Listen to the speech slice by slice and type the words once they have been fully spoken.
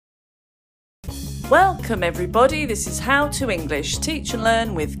Welcome everybody, this is How to English, Teach and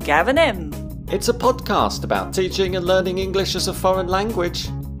Learn with Gav and M. It's a podcast about teaching and learning English as a foreign language.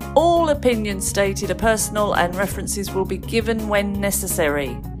 All opinions stated are personal and references will be given when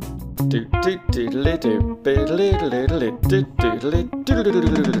necessary.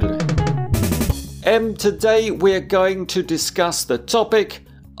 Today we're going to discuss the topic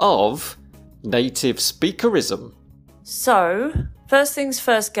of native speakerism. So, first things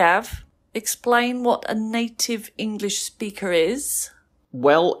first, Gav, explain what a native English speaker is.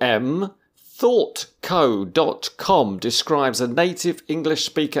 Well, thoughtco.com describes a native English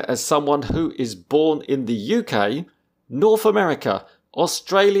speaker as someone who is born in the UK, North America,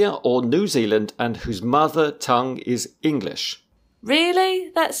 Australia or New Zealand and whose mother tongue is English.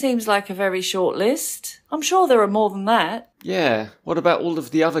 Really? That seems like a very short list. I'm sure there are more than that. Yeah, what about all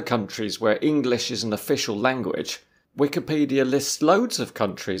of the other countries where English is an official language? Wikipedia lists loads of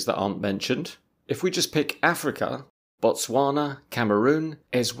countries that aren't mentioned. If we just pick Africa, Botswana, Cameroon,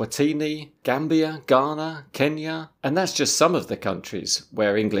 Eswatini, Gambia, Ghana, Kenya, and that's just some of the countries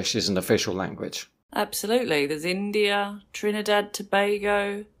where English is an official language. Absolutely. There's India, Trinidad,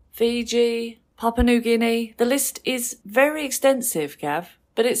 Tobago, Fiji, Papua New Guinea. The list is very extensive, Gav.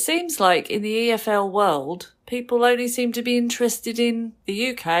 But it seems like in the EFL world, people only seem to be interested in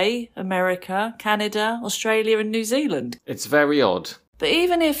the UK, America, Canada, Australia and New Zealand. It's very odd. But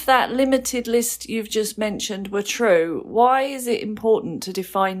even if that limited list you've just mentioned were true, why is it important to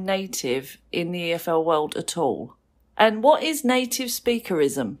define native in the EFL world at all? And what is native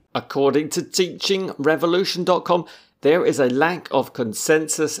speakerism? According to teachingrevolution.com, there is a lack of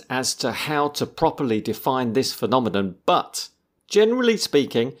consensus as to how to properly define this phenomenon, but generally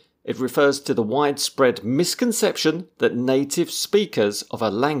speaking, it refers to the widespread misconception that native speakers of a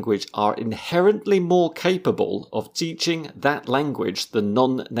language are inherently more capable of teaching that language than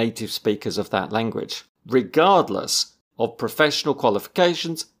non-native speakers of that language, regardless of professional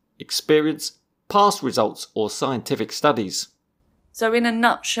qualifications, experience, past results, or scientific studies. So in a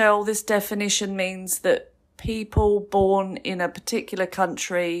nutshell, this definition means that people born in a particular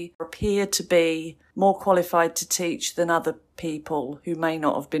country appear to be more qualified to teach than other people who may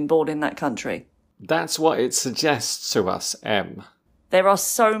not have been born in that country. That's what it suggests to us, Em. There are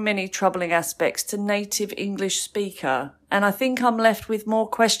so many troubling aspects to native English speaker, and I think I'm left with more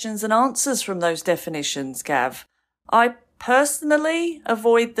questions than answers from those definitions, Gav. I personally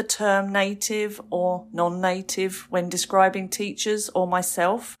avoid the term native or non-native when describing teachers or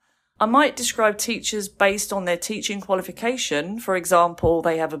myself. I might describe teachers based on their teaching qualification. For example,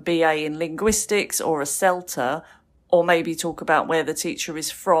 they have a BA in linguistics or a CELTA, or maybe talk about where the teacher is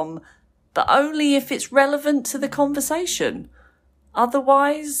from, but only if it's relevant to the conversation.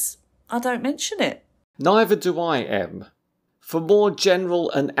 Otherwise, I don't mention it. Neither do I, Em. For more general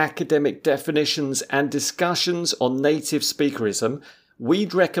and academic definitions and discussions on native speakerism,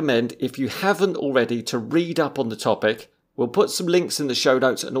 we'd recommend, if you haven't already, to read up on the topic. We'll put some links in the show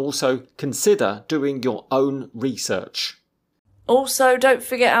notes and also consider doing your own research. Also, don't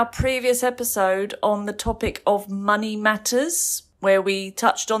forget our previous episode on the topic of money matters, where we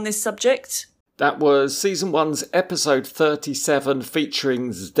touched on this subject. That was Season 1's episode 37 featuring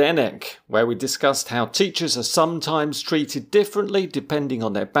Zdenek, where we discussed how teachers are sometimes treated differently depending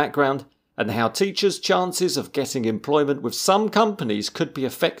on their background and how teachers' chances of getting employment with some companies could be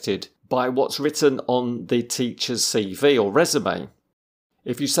affected by what's written on the teacher's CV or resume.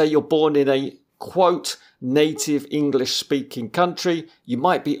 If you say you're born in a, quote, native English-speaking country, you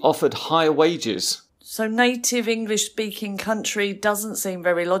might be offered higher wages. So native English-speaking country doesn't seem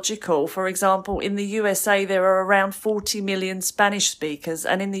very logical. For example, in the USA there are around 40 million Spanish speakers,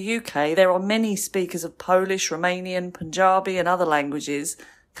 and in the UK there are many speakers of Polish, Romanian, Punjabi and other languages.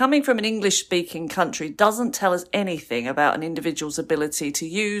 Coming from an English-speaking country doesn't tell us anything about an individual's ability to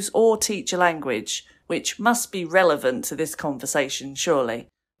use or teach a language, which must be relevant to this conversation, surely.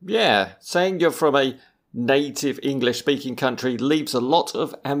 Yeah, saying you're from a native English-speaking country leaves a lot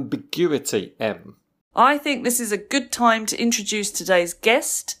of ambiguity, Em. I think this is a good time to introduce today's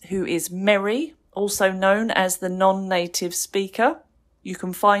guest, who is Meri, also known as the non-native speaker. You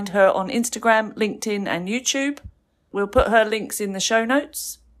can find her on Instagram, LinkedIn and YouTube. We'll put her links in the show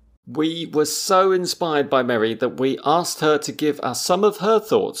notes. We were so inspired by Meri that we asked her to give us some of her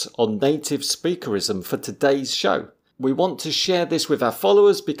thoughts on native speakerism for today's show. We want to share this with our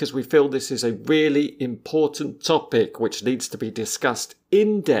followers because we feel this is a really important topic which needs to be discussed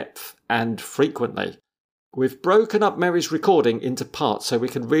in depth and frequently. We've broken up Meri's recording into parts so we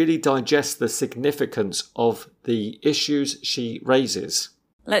can really digest the significance of the issues she raises.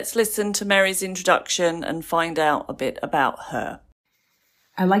 Let's listen to Meri's introduction and find out a bit about her.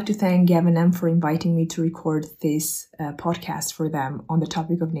 I'd like to thank Gavin M for inviting me to record this podcast for them on the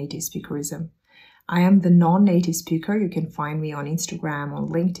topic of native speakerism. I am the non-native speaker. You can find me on Instagram, on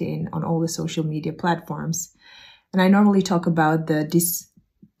LinkedIn, on all the social media platforms. And I normally talk about the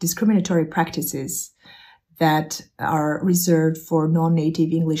discriminatory practices that are reserved for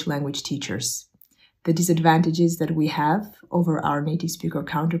non-native English language teachers, the disadvantages that we have over our native speaker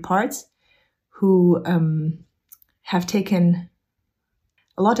counterparts who have taken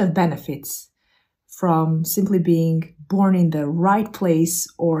a lot of benefits from simply being born in the right place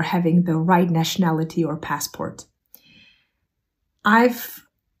or having the right nationality or passport. I've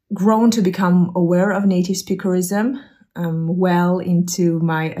grown to become aware of native speakerism well into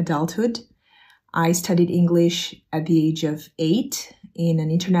my adulthood. I studied English at the age of 8 in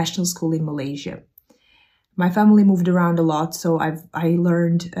an international school in Malaysia. My family moved around a lot, so I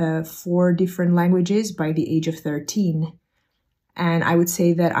learned 4 different languages by the age of 13. And I would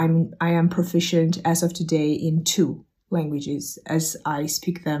say that I am proficient as of today in 2 languages, as I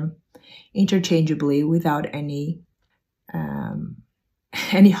speak them interchangeably without any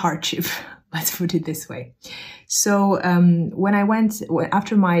hardship. Let's put it this way. So when I went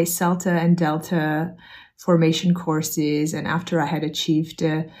after my CELTA and Delta formation courses, and after I had achieved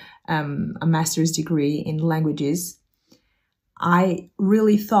a master's degree in languages, I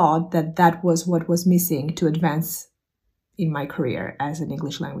really thought that that was what was missing to advance in my career as an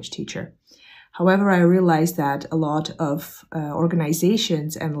English language teacher. However, I realized that a lot of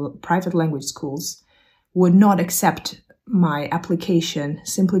organizations and private language schools would not accept my application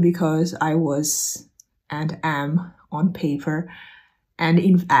simply because I was and am on paper and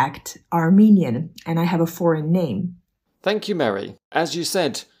in fact Armenian, and I have a foreign name. Thank you, Meri. As you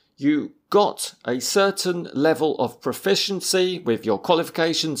said, you got a certain level of proficiency with your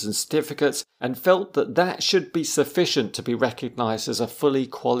qualifications and certificates and felt that that should be sufficient to be recognised as a fully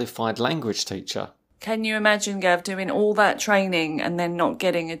qualified language teacher. Can you imagine, Gav, doing all that training and then not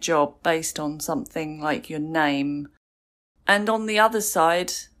getting a job based on something like your name? And on the other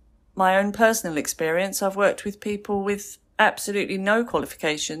side, my own personal experience, I've worked with people with absolutely no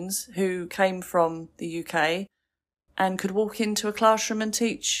qualifications who came from the UK and could walk into a classroom and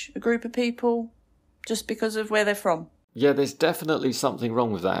teach a group of people just because of where they're from. Yeah, there's definitely something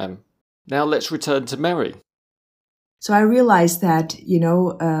wrong with that, Em. Now let's return to Meri. So I realized that,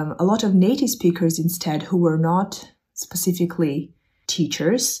 a lot of native speakers instead, who were not specifically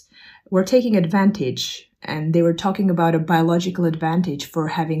teachers, were taking advantage, and they were talking about a biological advantage for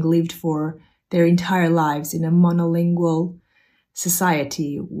having lived for their entire lives in a monolingual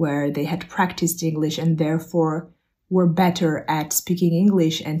society where they had practiced English and therefore were better at speaking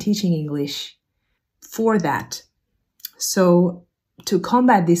English and teaching English for that. So to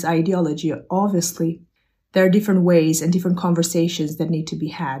combat this ideology, obviously, there are different ways and different conversations that need to be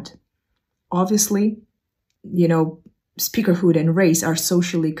had. Obviously, speakerhood and race are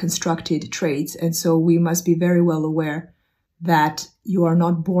socially constructed traits, and so we must be very well aware that you are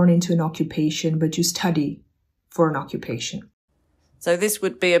not born into an occupation, but you study for an occupation. So this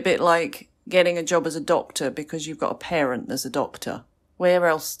would be a bit like getting a job as a doctor because you've got a parent that's a doctor. Where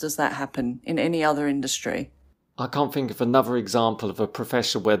else does that happen in any other industry? I can't think of another example of a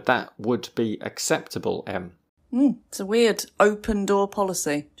profession where that would be acceptable, Em. It's a weird open door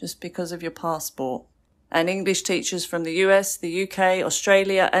policy just because of your passport. And English teachers from the US, the UK,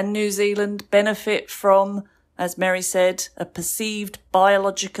 Australia and New Zealand benefit from, as Meri said, a perceived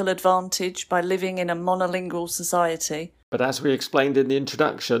biological advantage by living in a monolingual society. But as we explained in the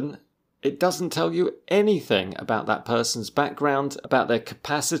introduction, it doesn't tell you anything about that person's background, about their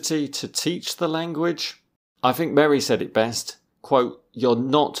capacity to teach the language. I think Meri said it best, quote, "You're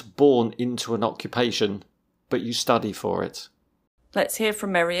not born into an occupation, but you study for it." Let's hear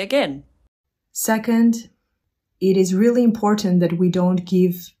from Meri again. Second, it is really important that we don't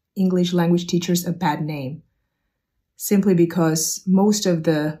give English language teachers a bad name, simply because most of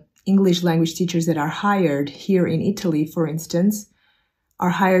the English language teachers that are hired here in Italy, for instance, are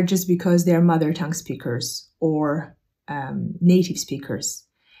hired just because they're mother tongue speakers or native speakers.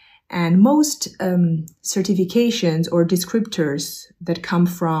 And most certifications or descriptors that come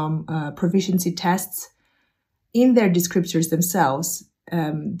from proficiency tests, in their descriptors themselves,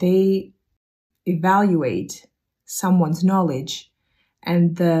 they evaluate someone's knowledge,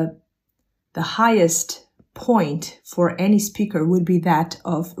 and the highest point for any speaker would be that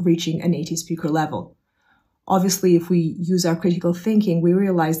of reaching a native speaker level. Obviously, if we use our critical thinking, we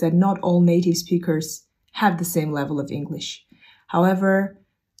realize that not all native speakers have the same level of English. However,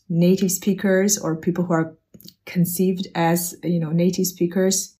 native speakers or people who are conceived as, native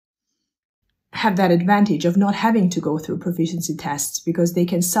speakers have that advantage of not having to go through proficiency tests because they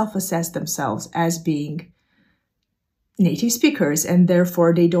can self-assess themselves as being native speakers, and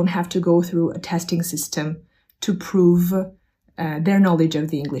therefore they don't have to go through a testing system to prove their knowledge of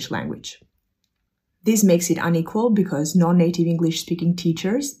the English language. This makes it unequal because non-native English speaking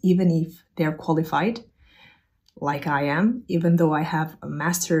teachers, even if they're qualified, like I am, even though I have a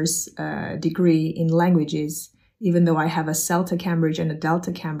master's degree in languages, even though I have a CELTA Cambridge and a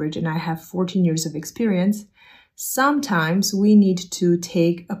Delta Cambridge, and I have 14 years of experience, sometimes we need to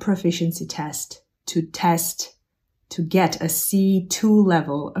take a proficiency test to get a C2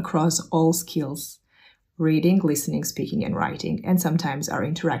 level across all skills: reading, listening, speaking, and writing, and sometimes our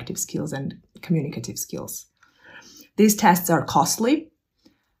interactive skills and communicative skills. These tests are costly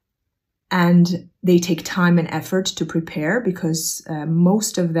and they take time and effort to prepare because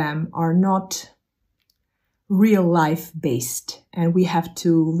most of them are not real life based, and we have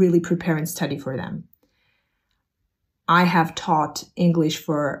to really prepare and study for them. I have taught English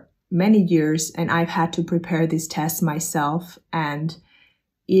for many years and I've had to prepare these tests myself, and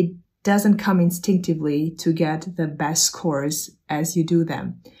it doesn't come instinctively to get the best scores as you do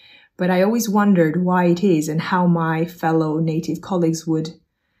them. But I always wondered why it is and how my fellow native colleagues would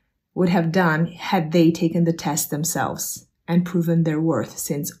have done had they taken the test themselves and proven their worth,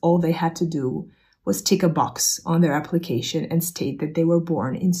 since all they had to do was tick a box on their application and state that they were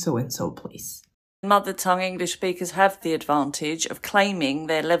born in so-and-so place. Mother tongue English speakers have the advantage of claiming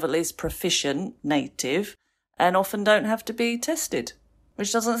their level is proficient, native, and often don't have to be tested,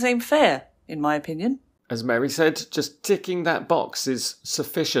 which doesn't seem fair, in my opinion. As Meri said, just ticking that box is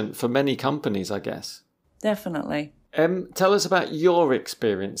sufficient for many companies, I guess. Definitely. Tell us about your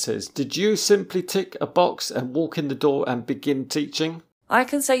experiences. Did you simply tick a box and walk in the door and begin teaching? I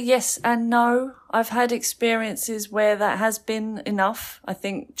can say yes and no. I've had experiences where that has been enough. I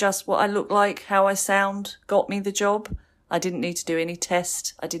think just what I look like, how I sound, got me the job. I didn't need to do any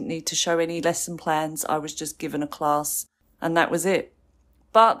test. I didn't need to show any lesson plans. I was just given a class and that was it.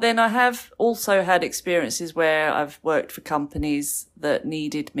 But then I have also had experiences where I've worked for companies that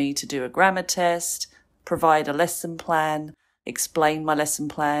needed me to do a grammar test, provide a lesson plan, explain my lesson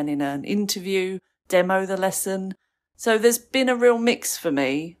plan in an interview, demo the lesson. So there's been a real mix for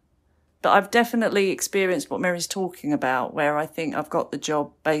me, but I've definitely experienced what Meri's talking about, where I think I've got the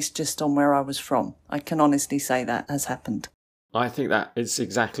job based just on where I was from. I can honestly say that has happened. I think that is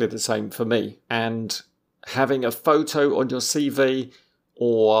exactly the same for me. And having a photo on your CV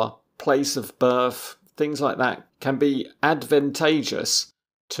or place of birth, things like that, can be advantageous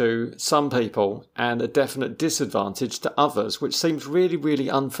to some people and a definite disadvantage to others, which seems really,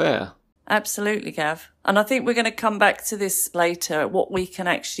 really unfair. Absolutely, Gav. And I think we're going to come back to this later, what we can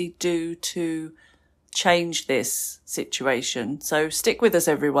actually do to change this situation. So stick with us,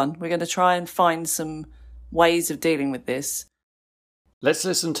 everyone. We're going to try and find some ways of dealing with this. Let's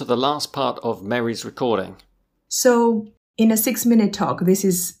listen to the last part of Meri's recording. So, in a 6-minute talk, this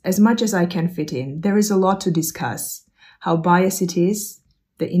is as much as I can fit in. There is a lot to discuss. How biased it is,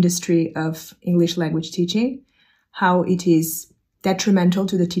 the industry of English language teaching, how it is detrimental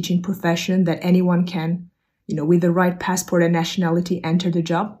to the teaching profession that anyone can, with the right passport and nationality, enter the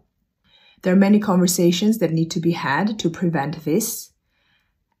job. There are many conversations that need to be had to prevent this.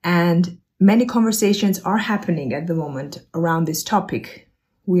 And many conversations are happening at the moment around this topic.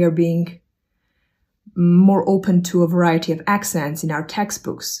 We are being more open to a variety of accents in our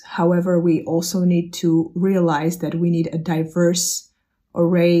textbooks. However, we also need to realize that we need a diverse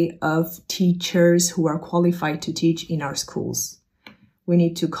array of teachers who are qualified to teach in our schools. We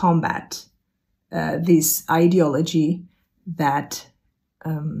need to combat this ideology that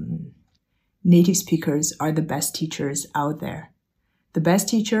native speakers are the best teachers out there. The best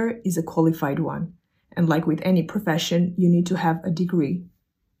teacher is a qualified one. And like with any profession, you need to have a degree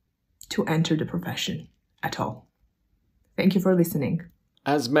to enter the profession at all. Thank you for listening.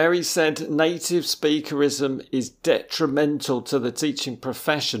 As Meri said, native speakerism is detrimental to the teaching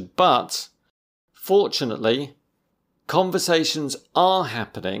profession, but fortunately, conversations are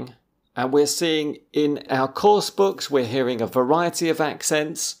happening, and we're seeing in our course books, we're hearing a variety of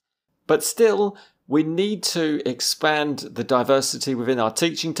accents, but still we need to expand the diversity within our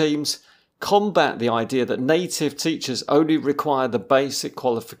teaching teams, combat the idea that native teachers only require the basic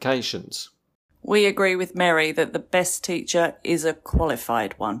qualifications. We agree with Meri that the best teacher is a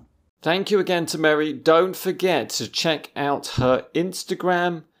qualified one. Thank you again to Meri. Don't forget to check out her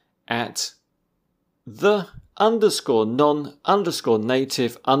Instagram at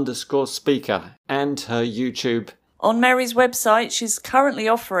 _non_native_speaker and her YouTube. On Meri's website, she's currently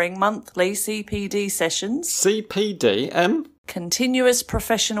offering monthly CPD sessions. CPD, continuous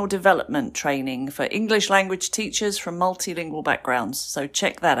professional development training for English language teachers from multilingual backgrounds. So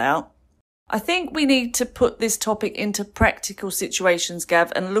check that out. I think we need to put this topic into practical situations,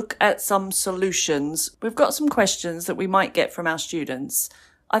 Gav, and look at some solutions. We've got some questions that we might get from our students.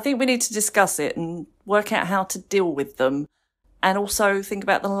 I think we need to discuss it and work out how to deal with them, and also think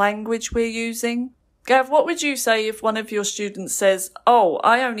about the language we're using. Gav, what would you say if one of your students says, "Oh,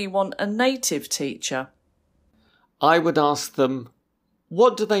 I only want a native teacher"? I would ask them,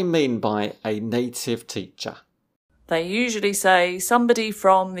 what do they mean by a native teacher? They usually say somebody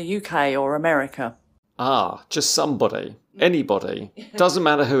from the UK or America. Ah, just somebody. Anybody. Doesn't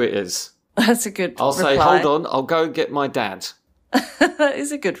matter who it is. That's a good reply. I'll say, hold on, I'll go and get my dad. That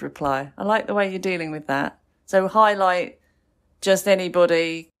is a good reply. I like the way you're dealing with that. So highlight just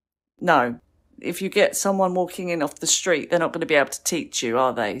anybody. No. If you get someone walking in off the street, they're not going to be able to teach you,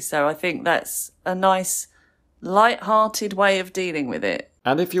 are they? So I think that's a nice, light-hearted way of dealing with it.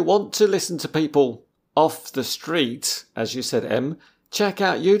 And if you want to listen to people off the street, as you said, Em, check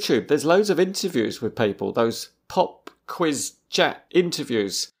out YouTube. There's loads of interviews with people, those pop quiz chat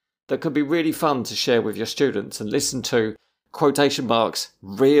interviews that could be really fun to share with your students and listen to, quotation marks,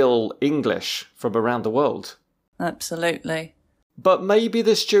 real English from around the world. Absolutely. But maybe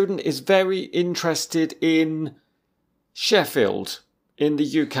the student is very interested in Sheffield in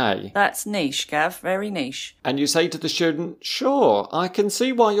the UK. That's niche, Gav, very niche. And you say to the student, sure, I can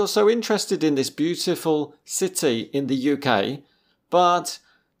see why you're so interested in this beautiful city in the UK, but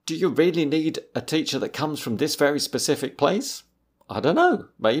do you really need a teacher that comes from this very specific place? I don't know,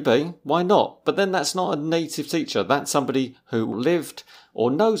 maybe, why not? But then that's not a native teacher, that's somebody who lived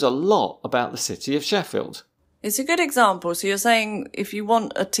or knows a lot about the city of Sheffield. It's a good example. So you're saying if you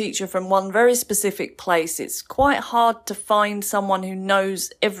want a teacher from one very specific place, it's quite hard to find someone who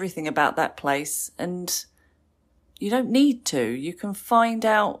knows everything about that place. And you don't need to. You can find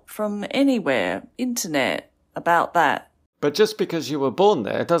out from anywhere, internet, about that. But just because you were born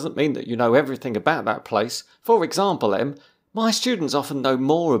there doesn't mean that you know everything about that place. For example, Em, my students often know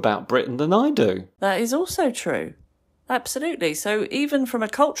more about Britain than I do. That is also true. Absolutely. So even from a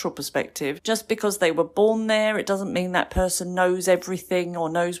cultural perspective, just because they were born there, it doesn't mean that person knows everything or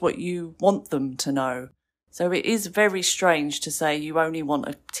knows what you want them to know. So it is very strange to say you only want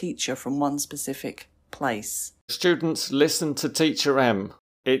a teacher from one specific place. Students, listen to Teacher M.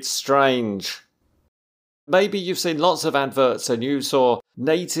 It's strange. Maybe you've seen lots of adverts and you saw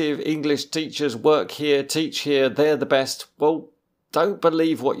native English teachers work here, teach here, they're the best. Well, don't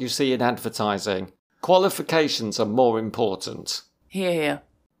believe what you see in advertising. Qualifications are more important. Hear, hear.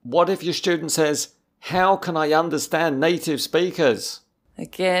 What if your student says, how can I understand native speakers?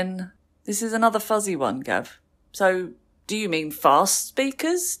 Again, this is another fuzzy one, Gav. So, do you mean fast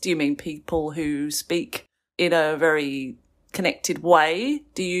speakers? Do you mean people who speak in a very connected way?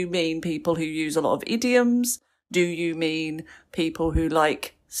 Do you mean people who use a lot of idioms? Do you mean people who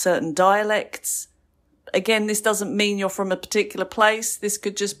like certain dialects? Again, this doesn't mean you're from a particular place. This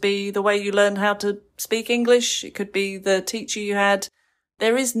could just be the way you learn how to speak English. It could be the teacher you had.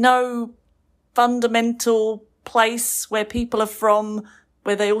 There is no fundamental place where people are from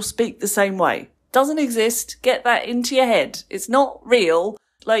where they all speak the same way. Doesn't exist. Get that into your head. It's not real.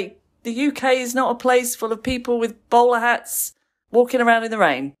 Like, the UK is not a place full of people with bowler hats walking around in the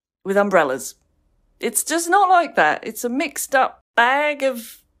rain with umbrellas. It's just not like that. It's a mixed up bag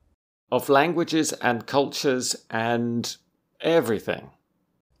of languages and cultures and everything.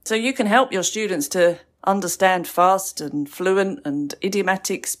 So you can help your students to understand fast and fluent and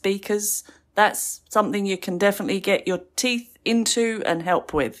idiomatic speakers. That's something you can definitely get your teeth into and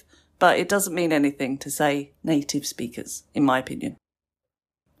help with. But it doesn't mean anything to say native speakers, in my opinion.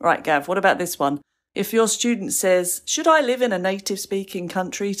 Right, Gav, what about this one? If your student says, should I live in a native speaking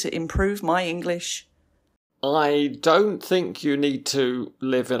country to improve my English? I don't think you need to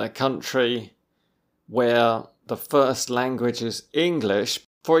live in a country where the first language is English.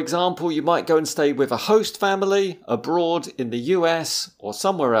 For example, you might go and stay with a host family abroad in the US or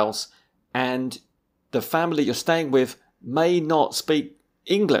somewhere else, and the family you're staying with may not speak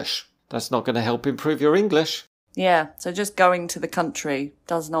English. That's not going to help improve your English. Yeah, so just going to the country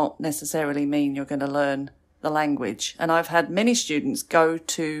does not necessarily mean you're going to learn the language. And I've had many students go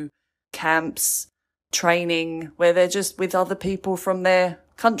to camps, training, where they're just with other people from their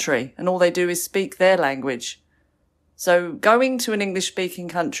country and all they do is speak their language. So going to an English-speaking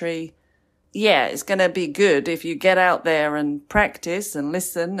country, yeah, it's going to be good if you get out there and practice and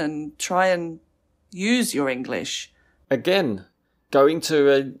listen and try and use your English. Again, going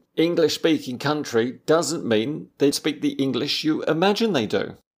to an English-speaking country doesn't mean they speak the English you imagine they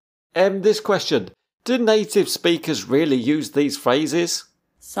do. This question, Do native speakers really use these phrases?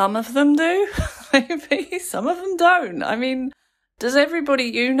 Some of them do, maybe. Some of them don't. I mean, does everybody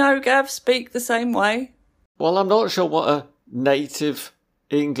you know, Gav, speak the same way? Well, I'm not sure what a native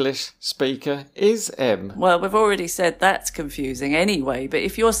English speaker is, Em. Well, we've already said that's confusing anyway, but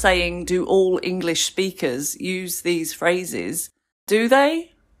if you're saying, do all English speakers use these phrases, do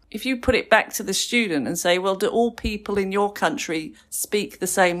they? If you put it back to the student and say, well, do all people in your country speak the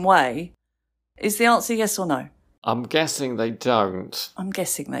same way? Is the answer yes or no? I'm guessing they don't. I'm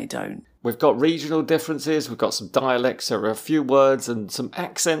guessing they don't. We've got regional differences, we've got some dialects, there are a few words and some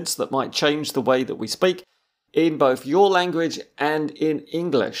accents that might change the way that we speak in both your language and in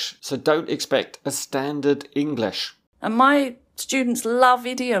English. So don't expect a standard English. And my students love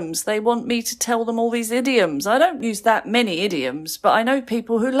idioms. They want me to tell them all these idioms. I don't use that many idioms, but I know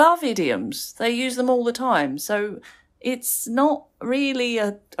people who love idioms. They use them all the time. So it's not really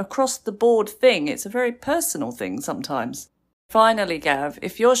a across-the-board thing. It's a very personal thing sometimes. Finally, Gav,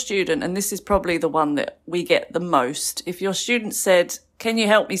 if your student, and this is probably the one that we get the most, if your student said, can you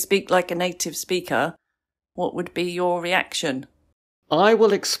help me speak like a native speaker, what would be your reaction? I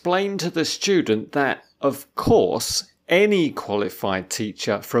will explain to the student that, of course, any qualified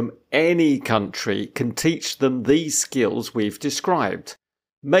teacher from any country can teach them these skills we've described.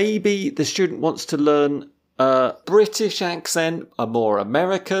 Maybe the student wants to learn a British accent, a more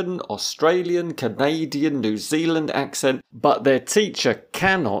American, Australian, Canadian, New Zealand accent, but their teacher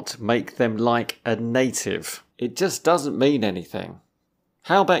cannot make them like a native. It just doesn't mean anything.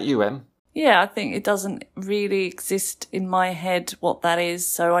 How about you, Em? Yeah, I think it doesn't really exist in my head what that is,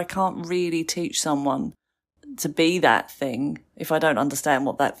 so I can't really teach someone to be that thing if I don't understand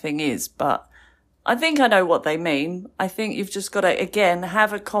what that thing is. But I think I know what they mean. I think you've just got to, again,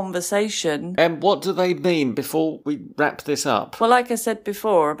 have a conversation. And what do they mean before we wrap this up? Well, like I said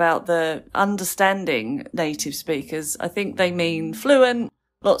before about the understanding native speakers, I think they mean fluent,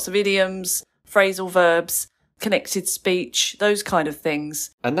 lots of idioms, phrasal verbs, connected speech, those kind of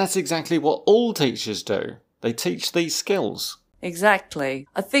things. And that's exactly what all teachers do. They teach these skills. Exactly.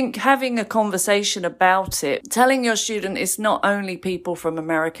 I think having a conversation about it, telling your student it's not only people from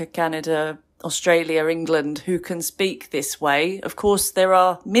America, Canada, Australia, England who can speak this way. Of course, there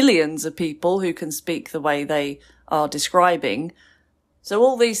are millions of people who can speak the way they are describing. So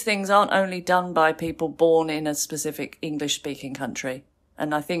all these things aren't only done by people born in a specific English-speaking country.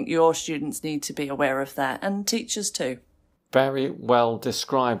 And I think your students need to be aware of that, and teachers too. Very well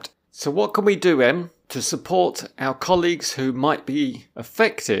described. So what can we do, Em, to support our colleagues who might be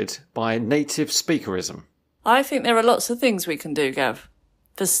affected by native speakerism? I think there are lots of things we can do, Gav.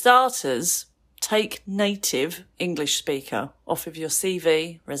 For starters, take native English speaker off of your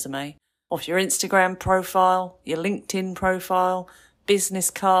CV, resume, off your Instagram profile, your LinkedIn profile,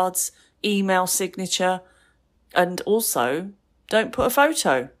 business cards, email signature, and also don't put a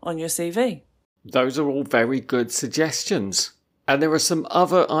photo on your CV. Those are all very good suggestions. And there are some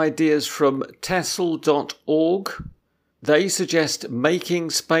other ideas from TESOL.org. They suggest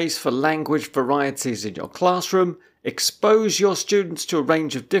making space for language varieties in your classroom. Expose your students to a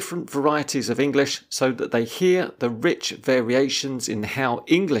range of different varieties of English so that they hear the rich variations in how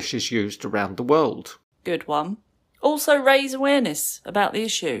English is used around the world. Good one. Also raise awareness about the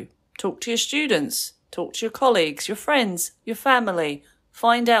issue. Talk to your students. Talk to your colleagues, your friends, your family.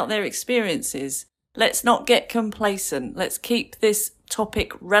 Find out their experiences. Let's not get complacent. Let's keep this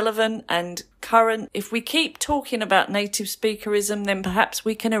topic relevant and current. If we keep talking about native speakerism, then perhaps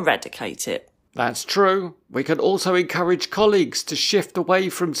we can eradicate it. That's true. We can also encourage colleagues to shift away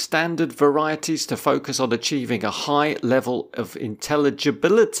from standard varieties to focus on achieving a high level of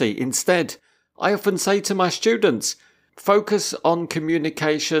intelligibility instead. I often say to my students, focus on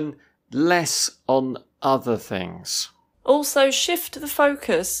communication, less on other things. Also, shift the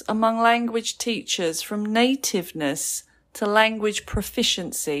focus among language teachers from nativeness to language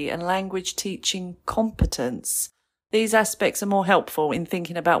proficiency and language teaching competence. These aspects are more helpful in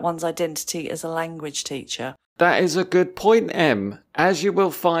thinking about one's identity as a language teacher. That is a good point, Em. As you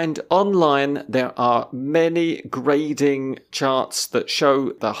will find online, there are many grading charts that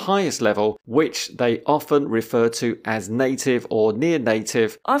show the highest level, which they often refer to as native or near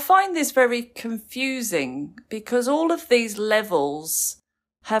native. I find this very confusing because all of these levels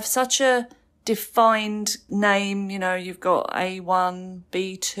have such a defined name. You know, you've got A1,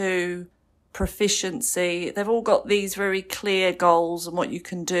 B2, proficiency. They've all got these very clear goals and what you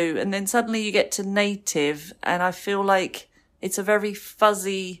can do. And then suddenly you get to native, and I feel like it's a very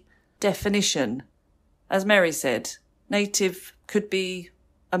fuzzy definition. As Meri said, native could be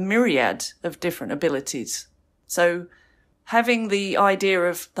a myriad of different abilities. So having the idea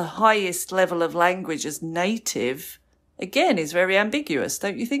of the highest level of language as native, again, is very ambiguous,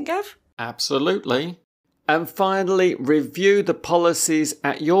 don't you think, Gav? Absolutely. And finally, review the policies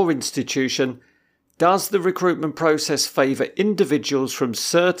at your institution. Does the recruitment process favour individuals from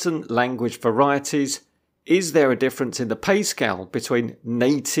certain language varieties? Is there a difference in the pay scale between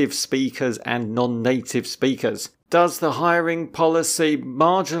native speakers and non-native speakers? Does the hiring policy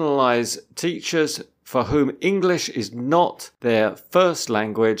marginalise teachers for whom English is not their first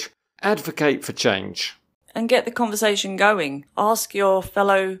language? Advocate for change. And get the conversation going. Ask your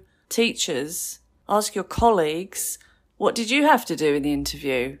fellow teachers, ask your colleagues, what did you have to do in the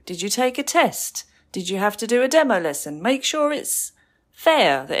interview? Did you take a test? Did you have to do a demo lesson? Make sure it's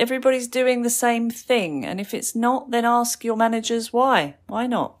fair, that everybody's doing the same thing. And if it's not, then ask your managers why. Why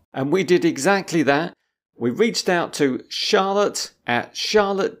not? And we did exactly that. We reached out to Charlotte at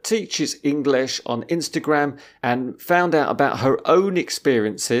Charlotte Teaches English on Instagram and found out about her own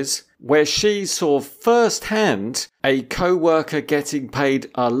experiences where she saw firsthand a co-worker getting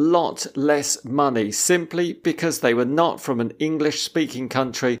paid a lot less money simply because they were not from an English-speaking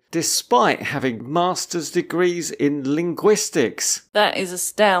country despite having master's degrees in linguistics. That is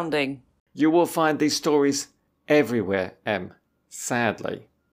astounding. You will find these stories everywhere, Em, sadly.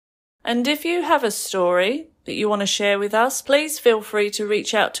 And if you have a story that you want to share with us, please feel free to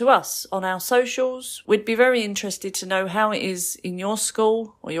reach out to us on our socials. We'd be very interested to know how it is in your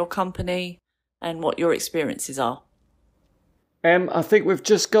school or your company and what your experiences are. I think we've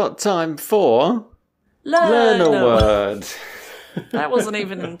just got time for... Learn a word. That wasn't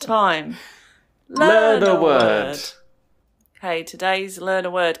even in time. Learn a word. Okay, today's learn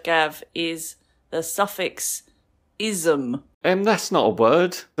a word, Gav, is the suffix ism. That's not a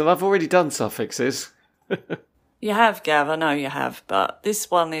word. And I've already done suffixes. You have, Gav, I know you have, but this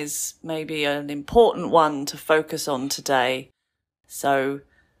one is maybe an important one to focus on today. So,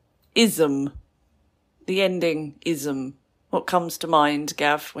 ism. The ending ism. What comes to mind,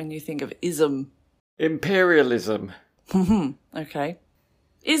 Gav, when you think of ism? Imperialism. Okay.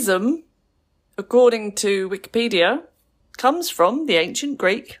 Ism, according to Wikipedia, comes from the ancient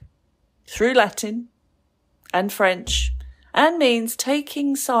Greek, through Latin and French, and means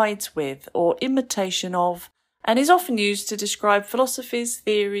taking sides with or imitation of, and is often used to describe philosophies,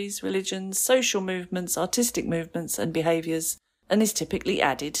 theories, religions, social movements, artistic movements and behaviours, and is typically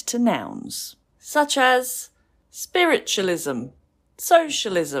added to nouns, such as spiritualism,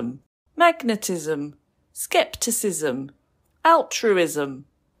 socialism, magnetism, skepticism, altruism,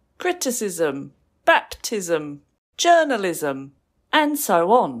 criticism, baptism, journalism, and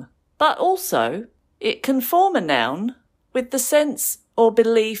so on. But also, it can form a noun with the sense or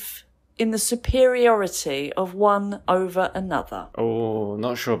belief in the superiority of one over another. Oh,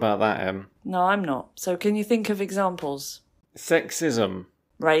 not sure about that, Em. No, I'm not. So can you think of examples? Sexism.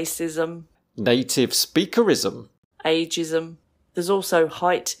 Racism. Native speakerism. Ageism. There's also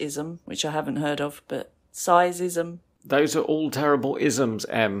heightism, which I haven't heard of, but sizeism. Those are all terrible isms,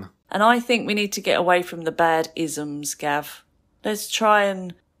 Em. And I think we need to get away from the bad isms, Gav. Let's try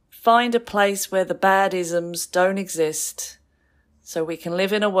and find a place where the bad isms don't exist, so we can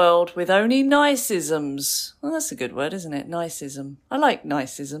live in a world with only nice-isms. Well, that's a good word, isn't it? Nice-ism. I like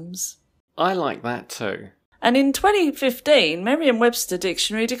nice-isms. I like that too. And in 2015, Merriam-Webster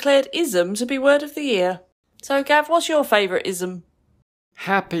Dictionary declared ism to be word of the year. So, Gav, what's your favourite ism?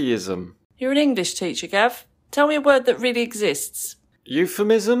 Happyism. You're an English teacher, Gav. Tell me a word that really exists.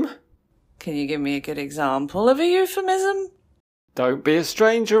 Euphemism? Can you give me a good example of a euphemism? Don't be a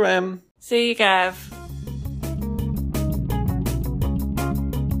stranger, Em. See you, Gav.